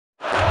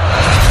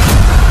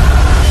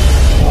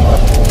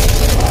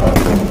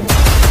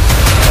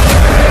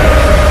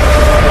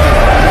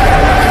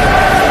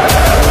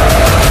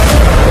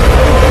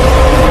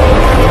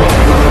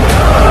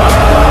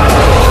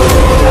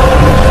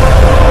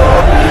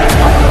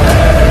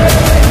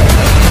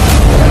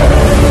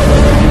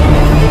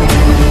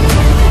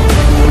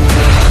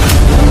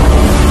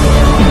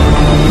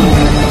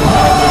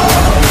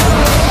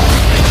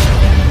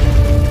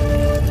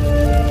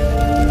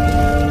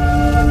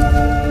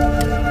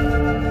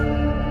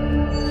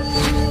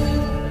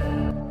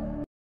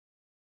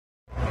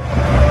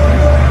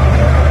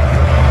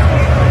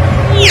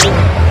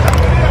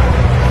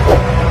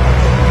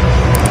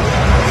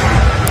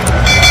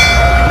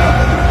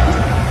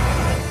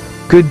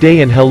Good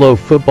day and hello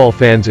football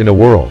fans in a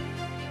world.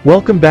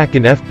 Welcome back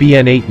in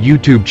FBN8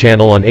 YouTube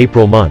channel on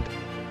April month.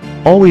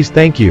 Always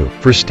thank you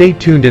for stay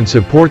tuned and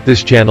support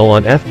this channel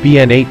on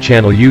FBN8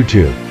 channel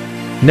YouTube.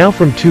 Now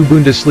from 2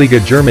 Bundesliga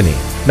Germany,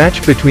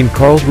 match between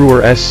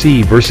Karlsruher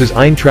SC versus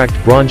Eintracht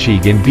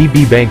Braunschweig in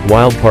BBBank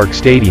Wildpark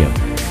Stadium.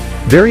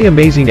 Very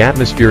amazing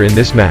atmosphere in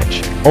this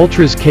match.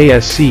 Ultras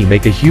KSC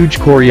make a huge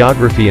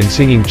choreography and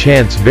singing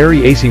chants,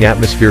 very acing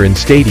atmosphere in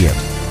stadium.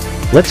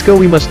 Let's go,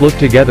 we must look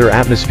together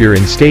atmosphere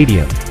in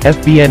stadium.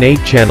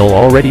 FBN8 channel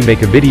already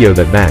make a video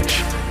that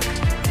match.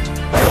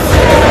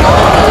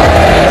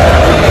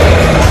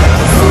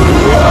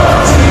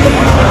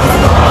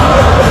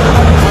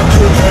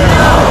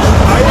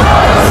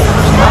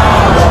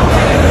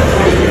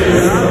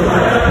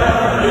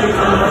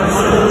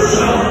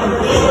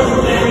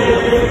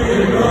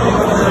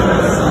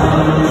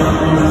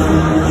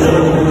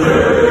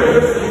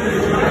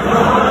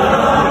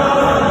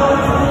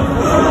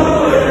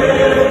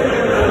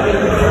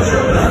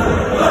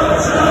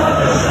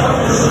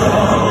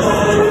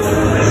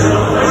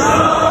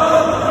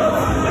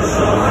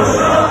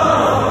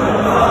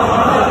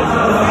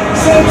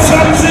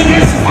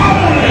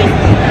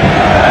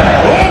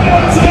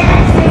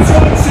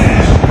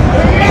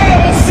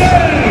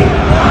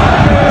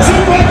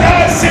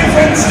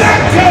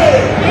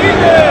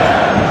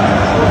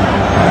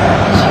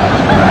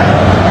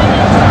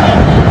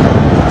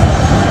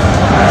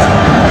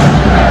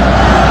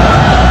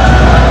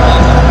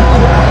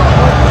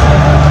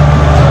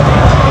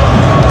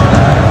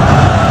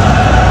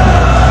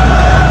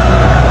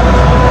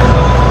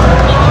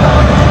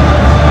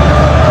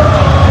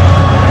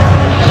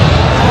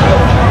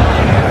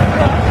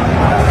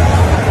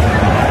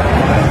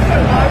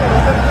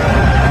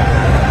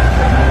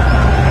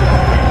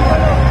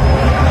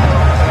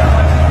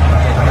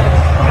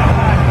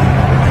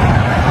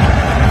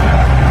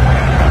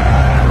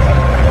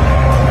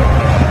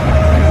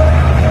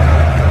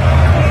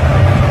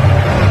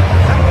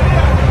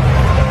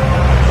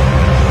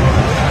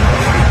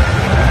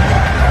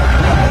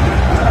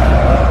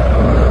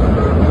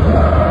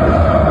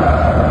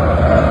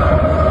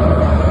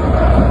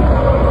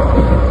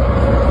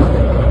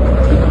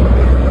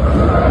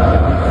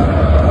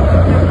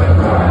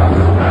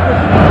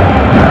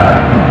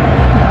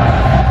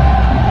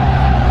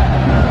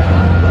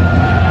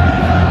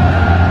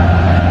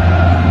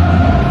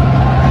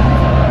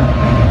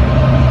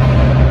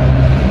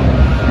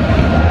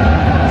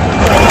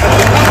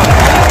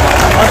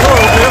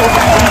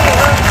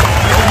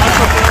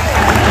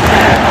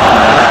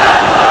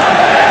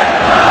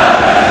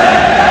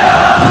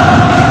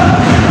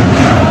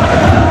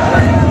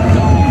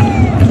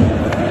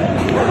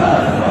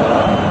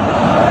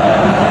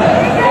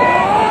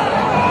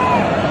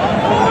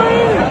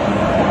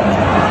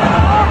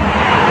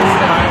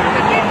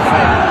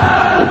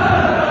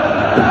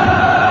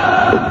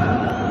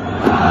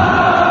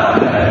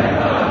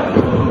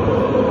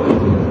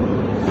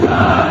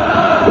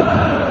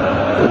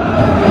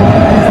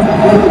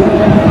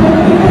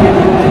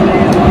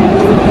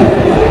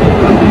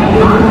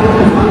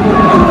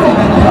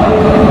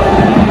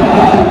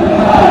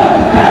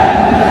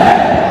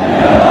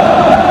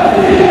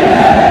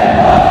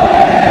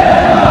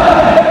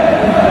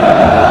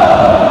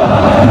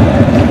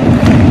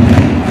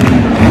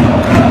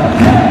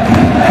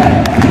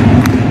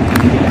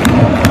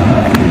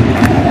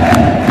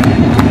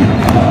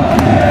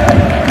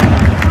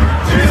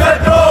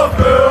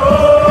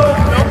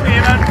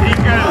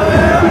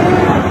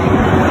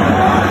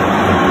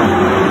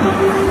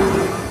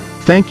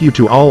 Thank you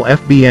to all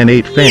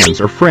FBN8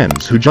 fans or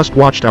friends who just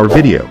watched our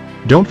video.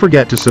 Don't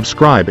forget to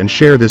subscribe and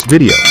share this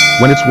video,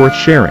 when it's worth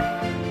sharing.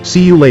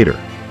 See you later.